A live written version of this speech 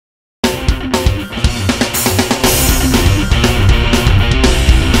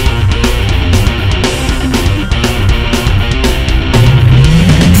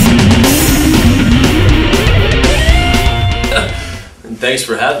thanks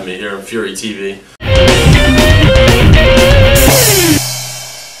for having me here on Fury TV.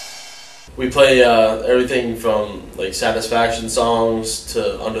 We play everything from like Satisfaction songs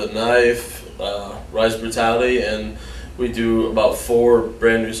to Under the Knife, Rise Brutality, and we do about 4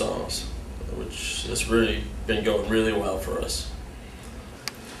 brand new songs, which has really been going really well for us.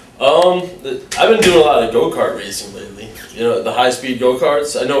 I've been doing a lot of go-kart racing lately. You know, the high-speed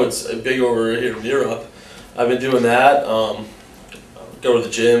go-karts. I know it's big over here in Europe. I've been doing that. Go to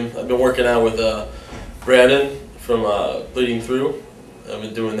the gym. I've been working out with Brandon from Bleeding Through. I've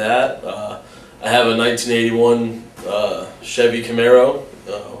been doing that. I have a 1981 Chevy Camaro.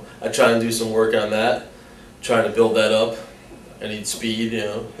 I try and do some work on that, trying to build that up. I need speed, you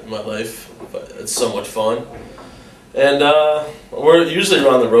know, in my life, but it's so much fun. And we're usually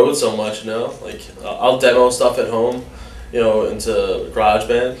on the road so much, you know. Like I'll demo stuff at home, you know, into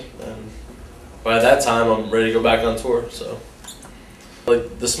GarageBand, and by that time I'm ready to go back on tour. So,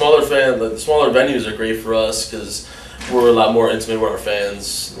 like the smaller venues are great for us because we're a lot more intimate with our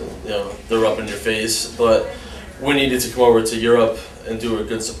fans. You know, they're up in your face. But we needed to come over to Europe and do a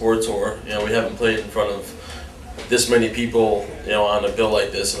good support tour. You know, we haven't played in front of this many people, you know, on a bill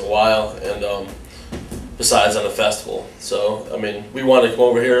like this in a while, and besides on a festival. So, I mean, we wanted to come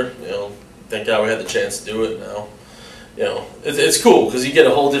over here, you know, thank God we had the chance to do it now. You know, it's cool because you get a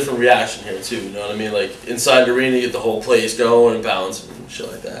whole different reaction here too, you know what I mean? Like, inside the arena, you get the whole place going and bouncing and shit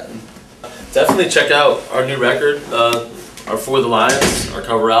like that. And definitely check out our new record, our For the Lions, our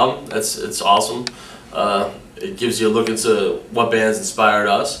cover album. It's awesome. It gives you a look into what bands inspired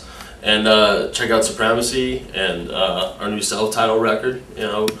us. And check out Supremacy and our new self-titled record, you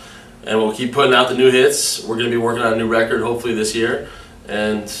know. And we'll keep putting out the new hits. We're going to be working on a new record hopefully this year.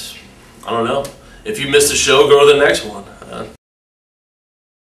 And I don't know. If you missed a show, go to the next one.